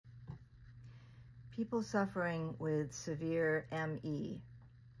People suffering with severe ME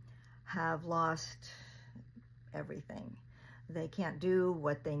have lost everything. They can't do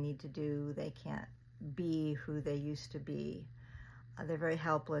what they need to do. They can't be who they used to be. They're very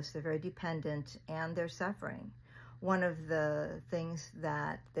helpless, they're very dependent, and they're suffering. One of the things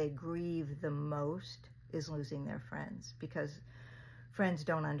that they grieve the most is losing their friends, because friends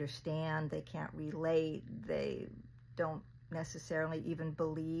don't understand, they can't relate, they don't necessarily even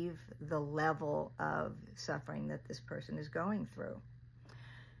believe the level of suffering that this person is going through.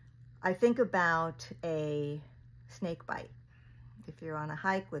 I think about a snake bite. If you're on a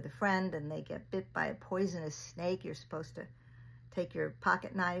hike with a friend and they get bit by a poisonous snake, you're supposed to take your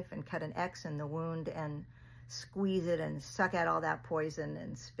pocket knife and cut an X in the wound and squeeze it and suck out all that poison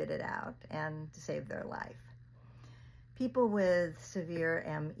and spit it out and save their life. People with severe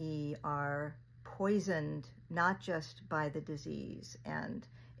ME are poisoned not just by the disease and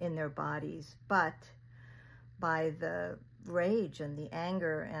in their bodies, but by the rage and the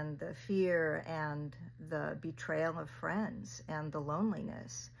anger and the fear and the betrayal of friends and the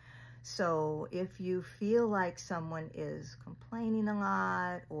loneliness. So if you feel like someone is complaining a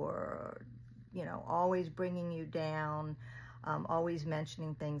lot, or, you know, always bringing you down, always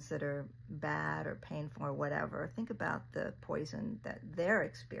mentioning things that are bad or painful or whatever, think about the poison that they're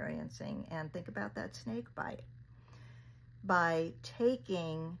experiencing and think about that snake bite. By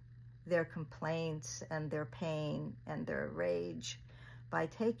taking their complaints and their pain and their rage, by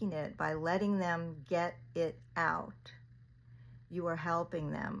taking it, by letting them get it out, you are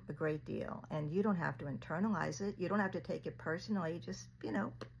helping them a great deal. And you don't have to internalize it. You don't have to take it personally. Just, you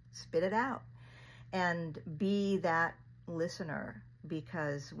know, spit it out and be that listener,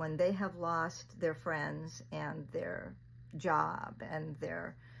 because when they have lost their friends and their job and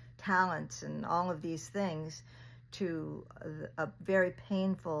their talents and all of these things to a very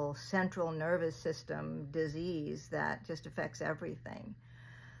painful central nervous system disease that just affects everything,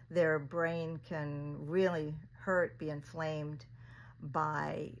 their brain can really hurt, be inflamed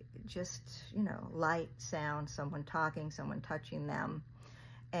by just, you know, light, sound, someone talking, someone touching them.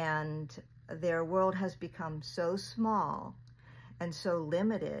 And their world has become so small and so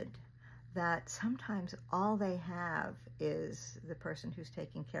limited that sometimes all they have is the person who's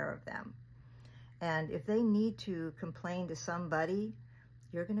taking care of them. And if they need to complain to somebody,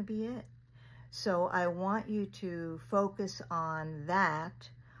 you're going to be it. So I want you to focus on that,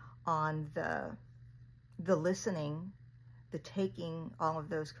 on the listening, the taking all of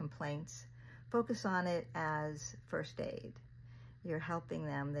those complaints. Focus on it as first aid. You're helping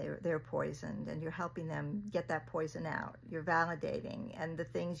them, they're poisoned, and you're helping them get that poison out. You're validating, and the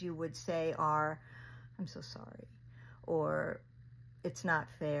things you would say are, I'm so sorry, or it's not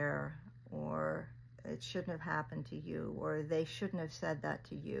fair, or it shouldn't have happened to you, or they shouldn't have said that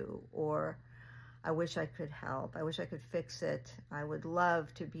to you, or I wish I could help, I wish I could fix it, I would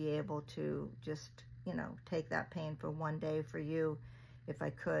love to be able to just, you know, take that pain for one day for you if I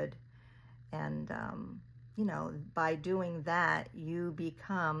could. And you know, by doing that, you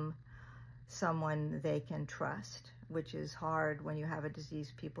become someone they can trust, which is hard when you have a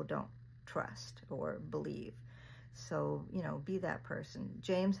disease people don't trust or believe. So, you know, be that person.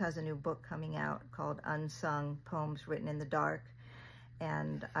 James has a new book coming out called Unsung Poems Written in the Dark,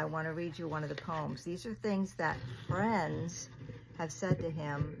 and I want to read you one of the poems. These are things that friends have said to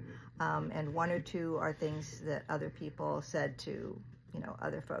him, and one or two are things that other people said to, you know,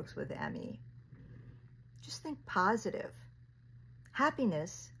 other folks with ME. Just think positive.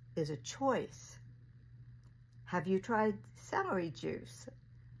 Happiness is a choice. Have you tried celery juice?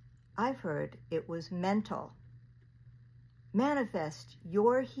 I've heard it was mental. Manifest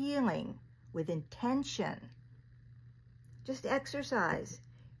your healing with intention. Just exercise.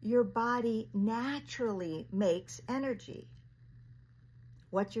 Your body naturally makes energy.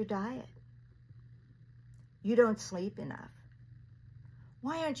 What's your diet? You don't sleep enough.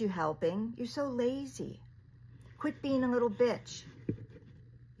 Why aren't you helping? You're so lazy. Quit being a little bitch.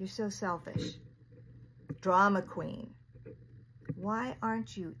 You're so selfish. Drama queen. Why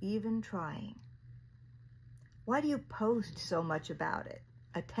aren't you even trying? Why do you post so much about it?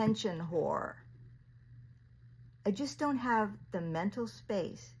 Attention whore. I just don't have the mental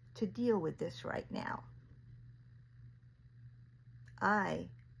space to deal with this right now. I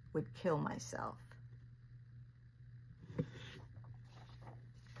would kill myself.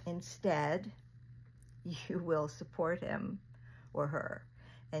 Instead, you will support him or her,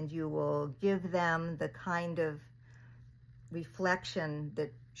 and you will give them the kind of reflection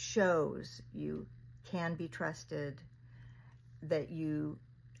that shows you can be trusted, that you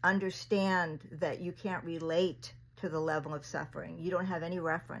understand that you can't relate to the level of suffering. You don't have any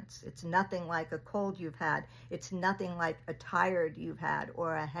reference. It's nothing like a cold you've had. It's nothing like a tired you've had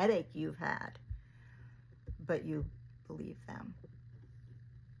or a headache you've had. But you believe them.